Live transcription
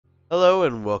Hello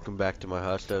and welcome back to my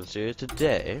Hearthstone series.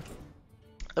 Today,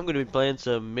 I'm going to be playing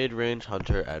some mid-range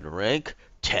hunter at rank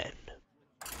 10.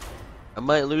 I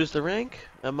might lose the rank,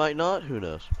 I might not, who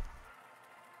knows.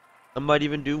 I might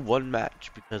even do one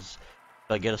match because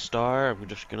if I get a star, I'm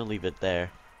just going to leave it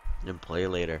there and play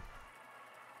later.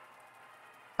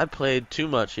 I played too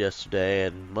much yesterday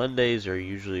and Mondays are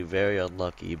usually very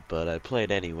unlucky, but I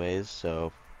played anyways,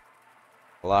 so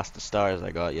I lost the stars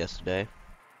I got yesterday.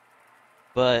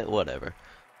 But whatever.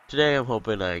 Today I'm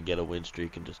hoping I get a win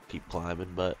streak and just keep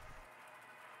climbing, but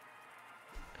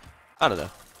I don't know.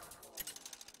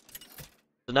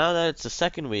 So now that it's the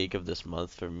second week of this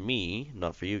month for me,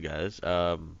 not for you guys,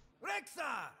 I'm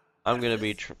gonna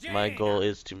be. My goal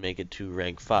is to make it to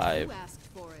rank 5. You asked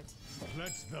for it.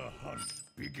 Let the hunt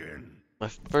begin. My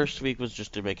first week was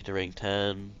just to make it to rank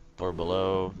 10 or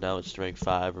below. Now it's to rank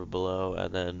 5 or below,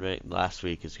 and then last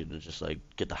week is gonna just like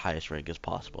get the highest rank as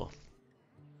possible.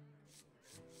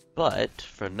 But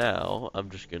for now, I'm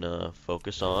just gonna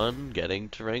focus on getting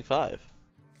to rank 5.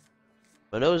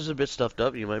 My nose is a bit stuffed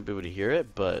up, you might be able to hear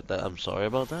it, but I'm sorry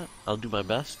about that. I'll do my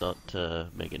best not to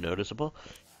make it noticeable.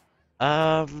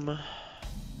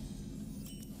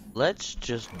 Let's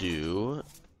just do,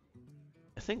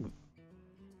 I think,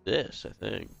 this,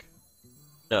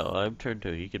 No, I'm turn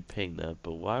 2, he could ping that,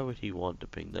 but why would he want to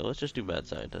ping that? Let's just do Mad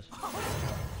Scientist.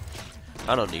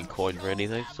 I don't need coin for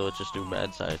anything, so let's just do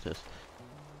Mad Scientist.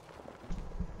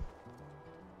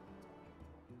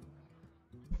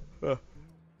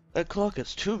 That clock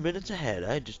is 2 minutes ahead.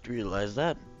 I just realized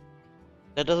that.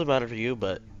 That doesn't matter for you,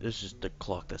 but it's just the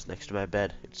clock that's next to my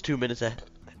bed. It's 2 minutes ahead,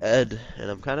 and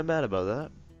I'm kind of mad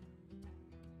about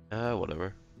that.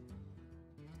 Whatever.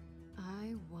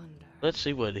 I wonder. Let's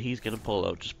see what he's gonna pull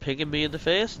out. Just pinging me in the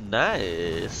face?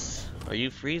 Nice! Are you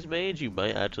Freeze Mage? You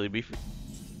might actually be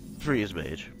Freeze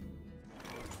Mage.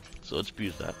 So let's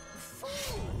abuse that.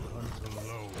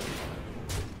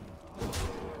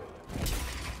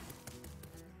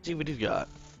 See what he's got.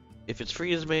 If it's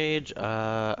Freeze Mage,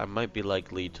 I might be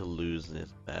likely to lose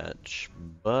this match,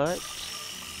 but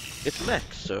it's mech,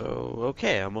 so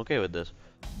okay, I'm okay with this.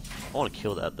 I want to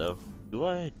kill that though. Do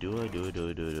I?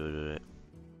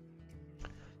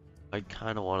 I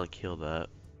kind of want to kill that,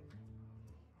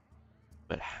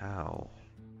 but how?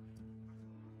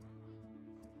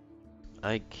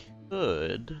 I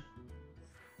could.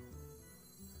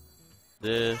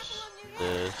 This,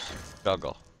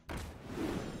 juggle.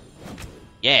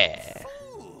 Yeah!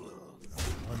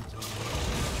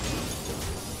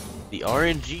 The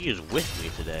RNG is with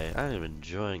me today. I am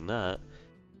enjoying that.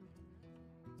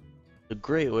 The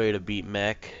great way to beat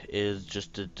mech is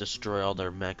just to destroy all their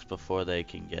mechs before they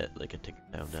can get like a ticket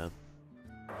down.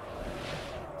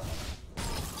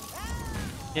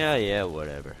 Yeah,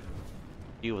 whatever.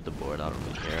 Deal with the board, I don't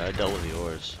really care. I dealt with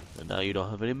yours. And now you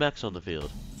don't have any mechs on the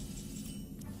field.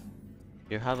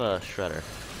 Here, have a shredder.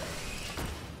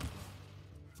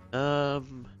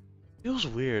 Feels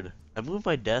weird. I moved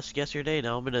my desk yesterday,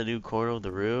 now I'm in a new corner of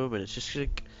the room, and it's just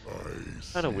like,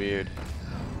 kind of weird.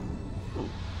 Ooh,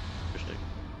 interesting.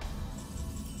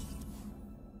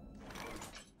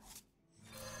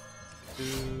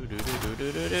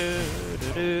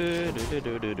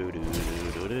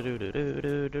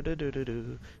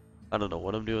 I don't know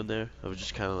what I'm doing there. I was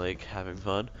just kind of like having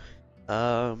fun.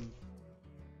 1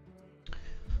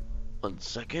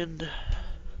 second.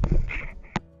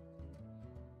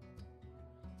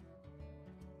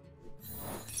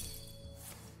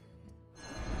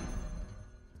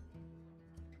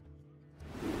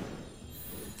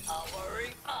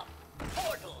 Powering up.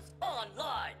 Portals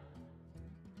online.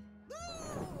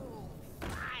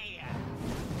 Fire.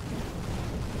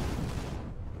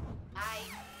 I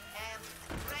am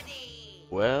ready.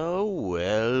 Well.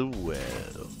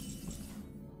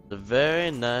 It's a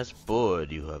very nice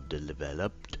board you have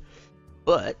developed,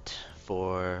 but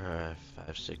for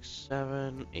 5, 6,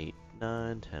 7, 8,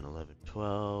 9, 10, 11,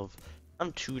 12,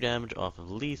 I'm 2 damage off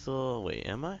of lethal. Wait,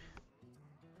 am I?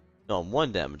 No, I'm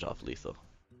 1 damage off lethal.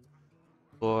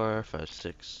 4, 5,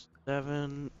 6,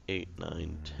 7, 8,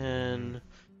 9, 10,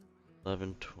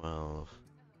 11, 12.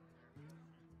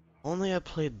 Only I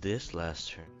played this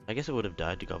last turn. I guess it would have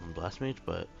died to Goblin Blast Mage,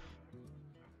 but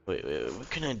wait, what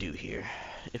can I do here?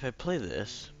 If I play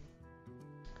this,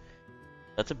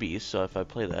 that's a beast, so if I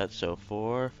play that, so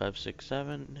 4, 5, 6,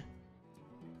 7,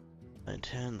 9,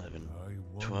 10, 11,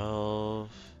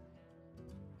 12.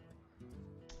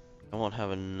 I won't have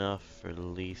enough for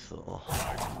lethal.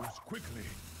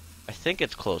 I think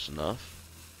it's close enough.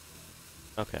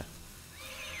 Okay.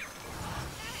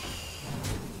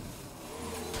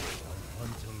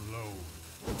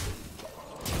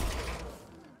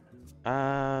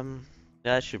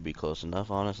 That should be close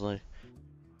enough, honestly.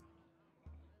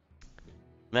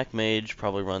 Mech Mage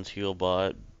probably runs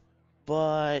Healbot,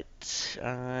 but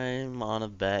I'm on a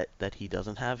bet that he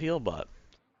doesn't have Healbot.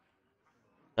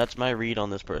 That's my read on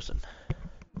this person.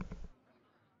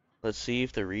 Let's see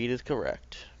if the read is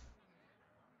correct.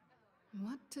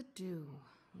 What to do?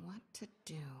 What to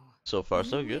do? So far,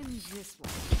 so You good. win this one.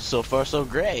 So far, so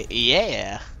great.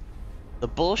 Yeah! The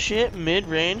bullshit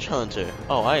mid-range hunter.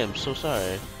 Oh, I am so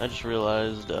sorry. I just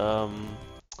realized, the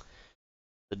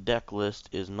deck list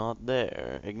is not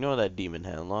there. Ignore that demon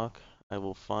handlock. I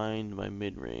will find my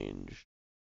mid-range.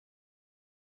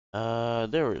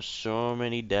 There are so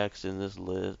many decks in this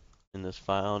list, in this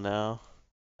file now.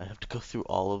 I have to go through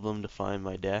all of them to find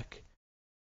my deck.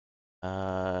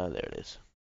 There it is.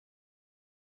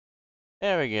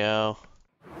 There we go.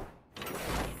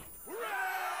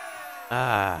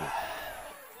 Ah.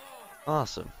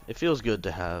 Awesome. It feels good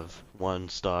to have 1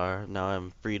 star. Now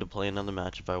I'm free to play another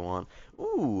match if I want.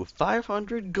 Ooh,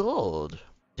 500 gold.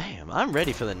 Damn, I'm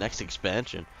ready for the next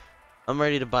expansion. I'm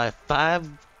ready to buy 5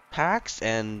 packs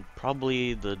and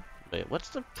probably the... Wait, what's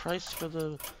the price for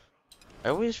the... I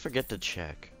always forget to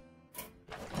check.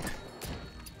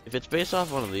 If it's based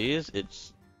off one of these,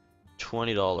 it's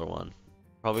 $20 one.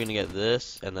 Probably gonna get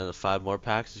this, and then the 5 more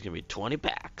packs is gonna be 20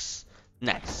 packs.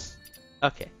 Nice.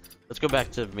 Okay. Let's go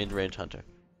back to mid-range hunter.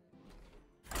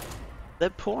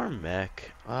 That poor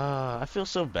mech. I feel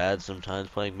so bad sometimes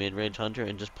playing mid-range hunter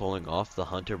and just pulling off the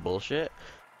hunter bullshit.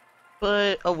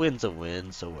 But a win's a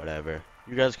win, so whatever.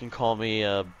 You guys can call me,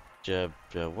 what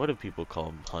do people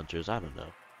call hunters? I don't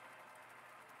know.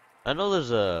 I know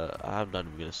there's I'm not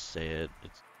even gonna say it.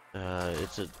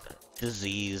 It's a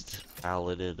diseased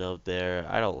paladin out there.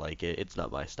 I don't like it. It's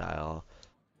not my style.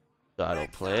 So I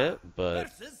don't play it,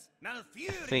 but... I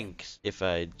think if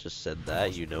I just said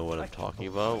that, you know what I'm talking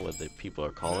about, what the people are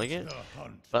calling it.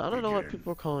 But I don't know what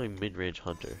people are calling mid-range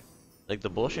hunter. Like the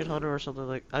bullshit hunter or something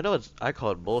like... I call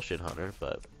it bullshit hunter,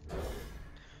 but...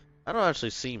 I don't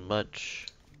actually see much...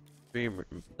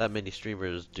 that many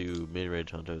streamers do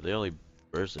mid-range hunter. They only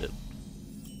burst it.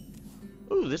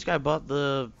 Ooh, this guy bought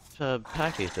the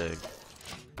packy thing.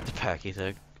 The packy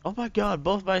thing. Oh my god,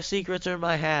 both my secrets are in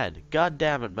my hand. God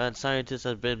damn it, man. Scientists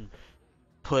have been...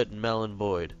 put null and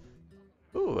void.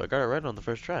 Ooh, I got it right on the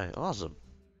first try. Awesome.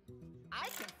 I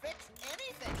can fix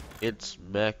anything. It's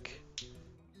mech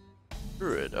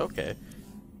druid. Okay.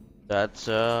 That's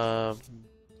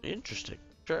interesting.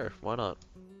 Sure, why not?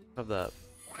 Have that.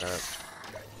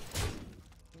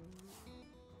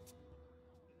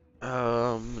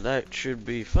 That should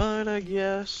be fine, I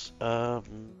guess.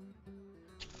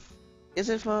 Is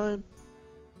it fine?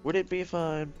 Would it be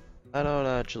fine? I don't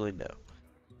actually know.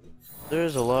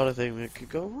 There's a lot of things that could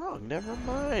go wrong. Never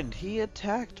mind. He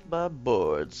attacked my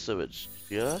board, so it's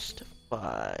just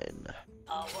fine.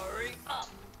 Powering up.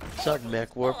 Suck,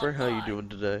 Mech Warper. How you doing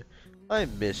today? I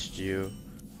missed you.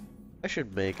 I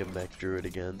should make a Mech Druid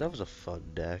again. That was a fun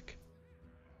deck.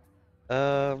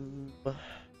 Can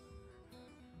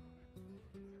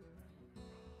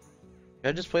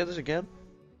I just play this again?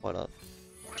 Why not?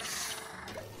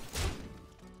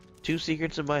 2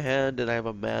 secrets in my hand, and I'm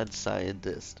a mad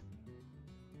scientist.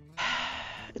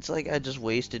 It's like I just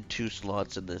wasted 2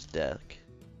 slots in this deck.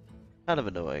 Kind of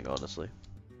annoying, honestly.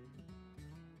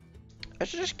 I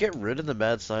should just get rid of the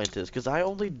mad scientist, because I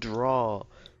only draw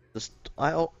this.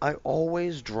 I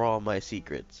always draw my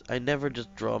secrets. I never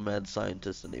just draw mad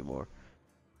scientist anymore.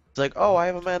 It's like, oh, I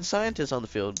have a mad scientist on the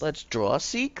field. Let's draw a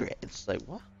secret. It's like,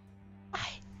 what? Why?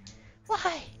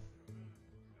 Why?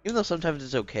 Even though sometimes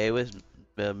it's okay with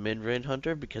mid-range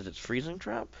hunter because it's freezing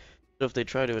trap. So if they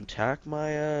try to attack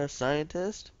my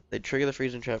scientist, they trigger the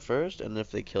freezing trap first, and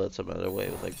if they kill it some other way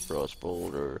with like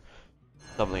Frostbolt or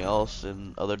something else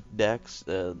in other decks,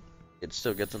 it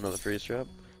still gets another freeze trap.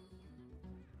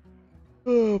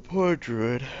 Oh, poor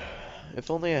druid. If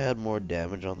only I had more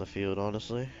damage on the field,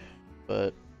 honestly.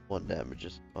 But 1 damage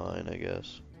is fine, I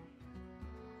guess.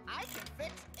 I can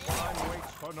fix Time anything.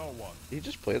 waits for no one. Did he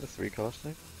just play the 3-cost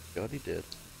thing? God, he did.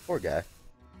 Poor guy.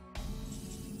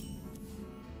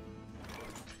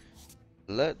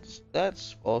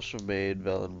 That's also made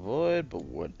Val and Void, but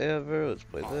whatever. Let's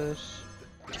play this.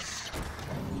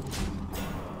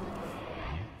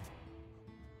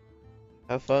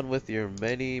 Have fun with your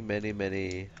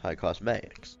many high-cost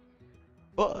mechs.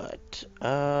 But,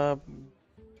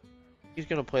 he's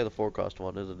gonna play the 4-cost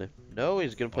one, isn't he? No,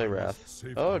 he's gonna play Wrath.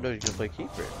 Oh, no, he's gonna play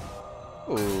Keeper.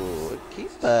 Ooh,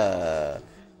 Keeper.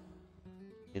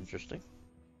 Interesting.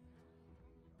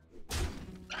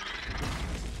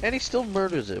 And he still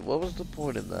murders it. What was the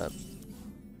point in that?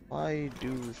 Why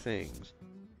do things?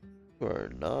 You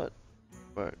are not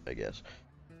smart, I guess.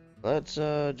 Let's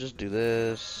just do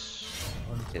this.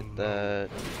 Hit that.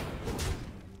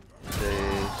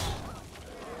 This.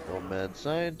 Go mad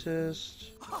scientist.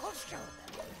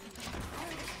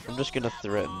 I'm just gonna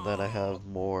threaten that I have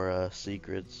more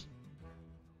secrets.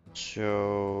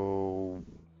 So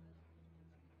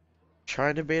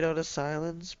trying to bait out a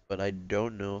silence, but I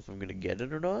don't know if I'm gonna get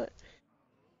it or not.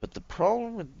 But the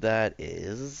problem with that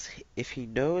is, if he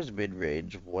knows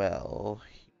mid-range well,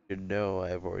 he should know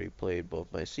I've already played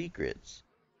both my secrets.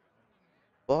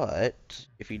 But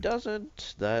if he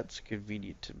doesn't, that's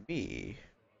convenient to me.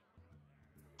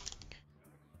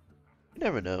 You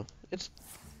never know. It's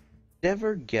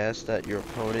never guess that your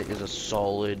opponent is a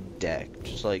solid deck.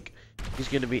 Just like he's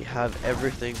gonna have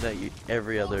everything that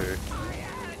every other.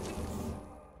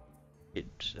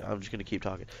 I'm just gonna keep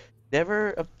talking.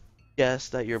 Never guess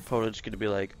that your opponent's gonna be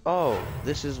like, oh,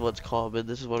 this is what's common.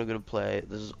 This is what I'm gonna play.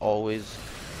 This is always.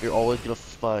 You're always gonna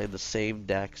find the same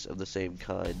decks of the same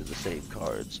kind and the same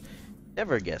cards.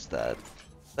 Never guess that.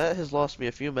 That has lost me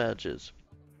a few matches.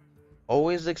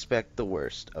 Always expect the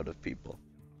worst out of people.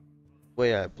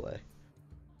 Way I play.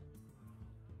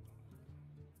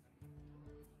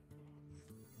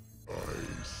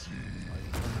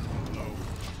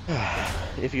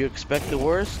 If you expect the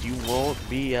worst, you won't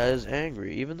be as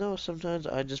angry. Even though sometimes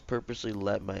I just purposely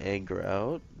let my anger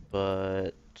out,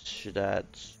 but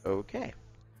that's okay.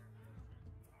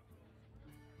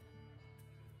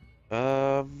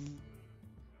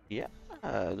 Yeah,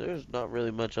 there's not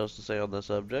really much else to say on the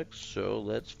subject, so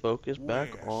let's focus back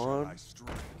on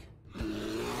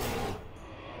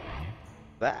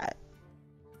that.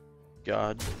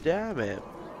 God damn it.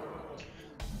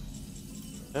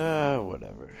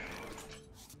 Whatever.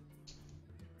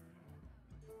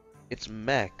 It's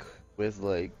mech with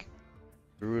like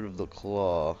the root of the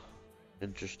claw.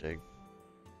 Interesting.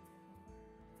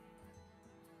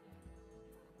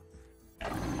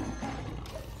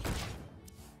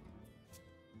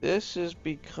 This has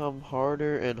become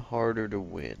harder and harder to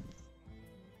win.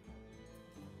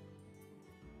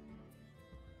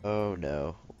 Oh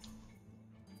no.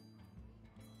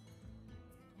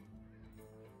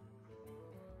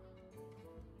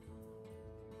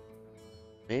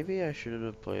 Maybe I shouldn't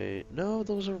have played. No,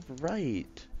 those are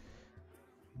right.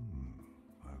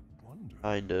 I wonder.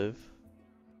 Kind of.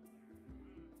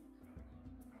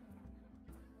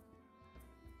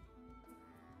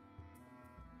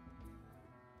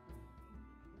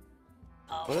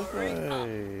 What if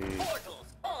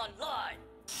Portals online.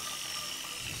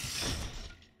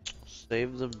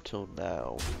 save them till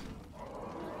now?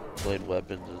 Played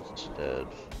weapons instead.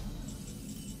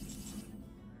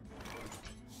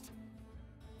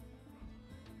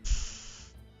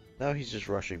 Now he's just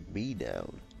rushing me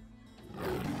down.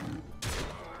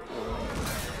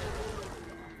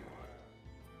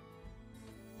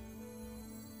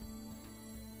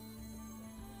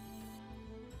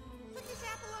 Put this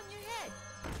apple on your head.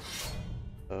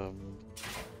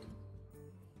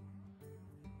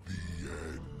 The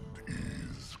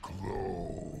end is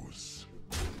close.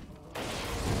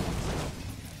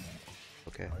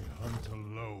 Okay. I hunt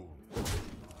alone.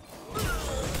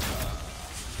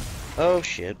 Oh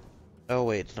shit. Oh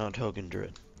wait, it's not Token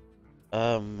Druid.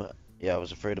 Yeah, I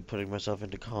was afraid of putting myself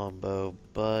into combo,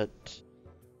 but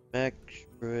Mech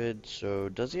Druid, so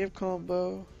does he have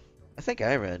combo? I think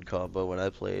I ran combo when I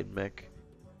played Mech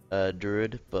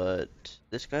Druid, but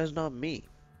this guy's not me.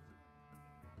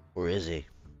 Or is he?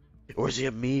 Or is he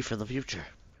a me from the future?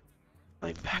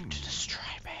 I'm back to destroy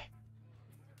me.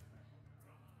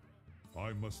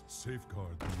 I must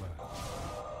safeguard the land.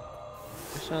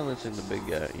 You're silencing the big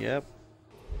guy, yep.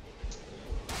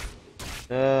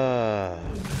 Ah.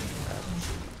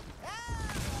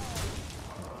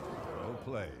 Well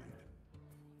played.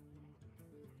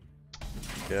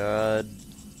 God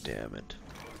damn it.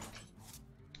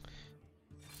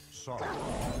 Sorry.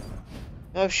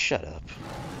 Oh, shut up.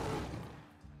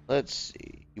 Let's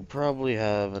see. You probably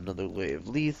have another way of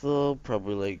lethal,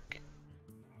 probably like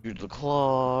use the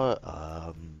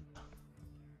claw,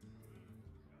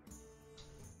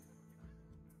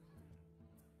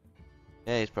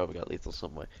 yeah, he's probably got lethal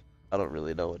some way. I don't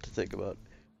really know what to think about.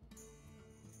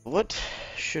 What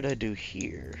should I do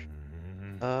here?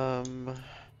 Five.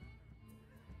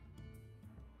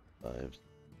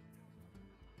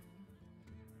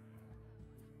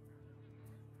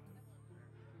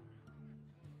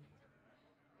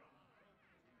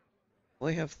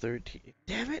 Only have 13.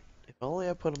 Damn it! If only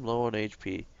I put him low on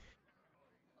HP.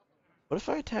 What if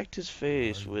I attacked his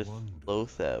face with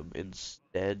Loatheb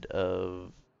instead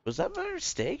of... Was that my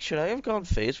mistake? Should I have gone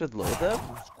face with Loatheb?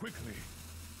 Quickly.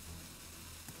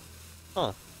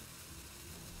 Huh.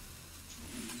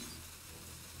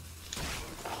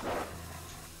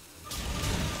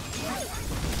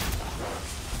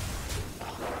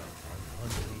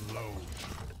 Hunt low.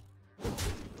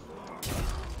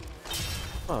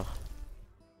 Huh.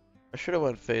 I should have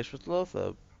went face with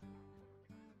Lothab.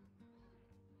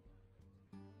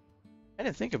 I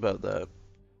didn't think about that.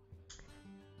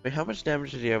 Wait, how much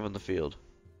damage did he have on the field?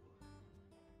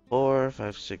 4,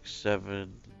 5, 6,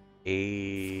 7,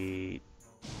 8.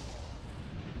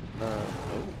 Oh,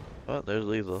 oh, there's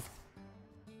lethal.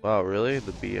 Wow, really?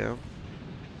 The BM?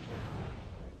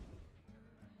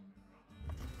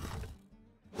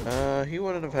 He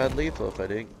wouldn't have had lethal if I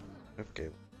didn't. Okay.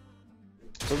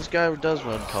 So this guy does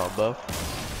run combo.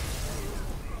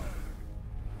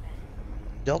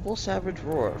 Double Savage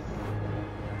Roar.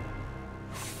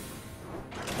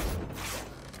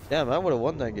 Damn, I would have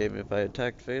won that game if I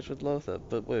attacked face with Lothar,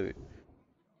 but wait.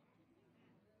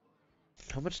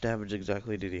 How much damage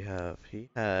exactly did he have? He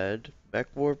had Mech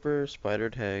Warper, Spider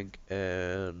Tank,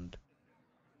 and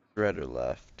Shredder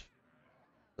left.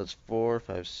 That's 4,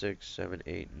 5, 6, 7,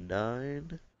 8,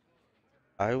 9.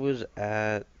 I was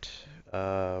at,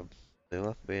 they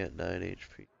left me at 9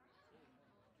 HP.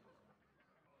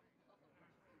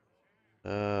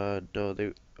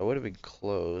 No, I would have been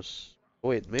close.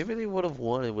 Wait, maybe they would have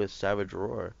won with Savage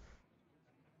Roar.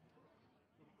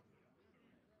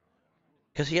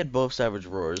 Because he had both Savage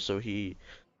Roars, so I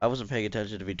wasn't paying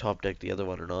attention if he top decked the other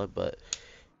one or not, but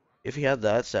if he had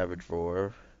that Savage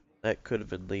Roar, that could have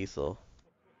been lethal.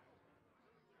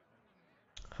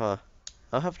 Huh.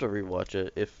 I'll have to rewatch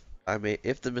it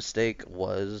if the mistake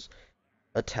was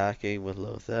attacking with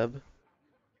Lotheb.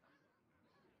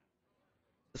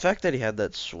 The fact that he had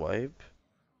that swipe.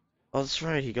 Oh, that's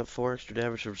right, he got 4 extra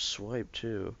damage from swipe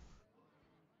too.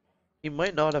 He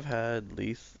might not have had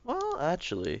lethal. Well,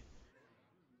 actually.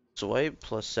 Swipe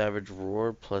plus Savage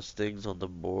Roar plus things on the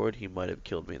board, he might have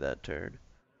killed me that turn.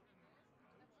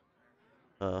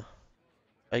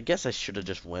 I guess I should have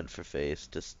just went for face,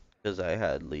 just because I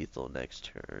had lethal next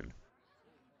turn.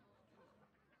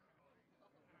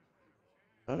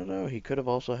 I don't know, he could have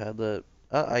also had the...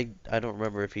 I don't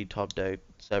remember if he top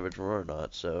decked Savage Roar or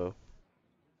not, so...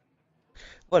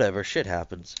 Whatever, shit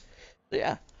happens. So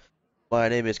yeah, my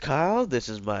name is Kyle, this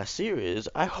is my series.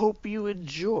 I hope you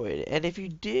enjoyed, and if you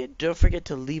did, don't forget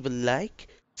to leave a like,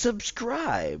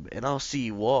 subscribe, and I'll see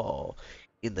you all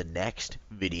in the next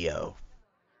video.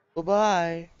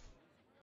 Bye-bye.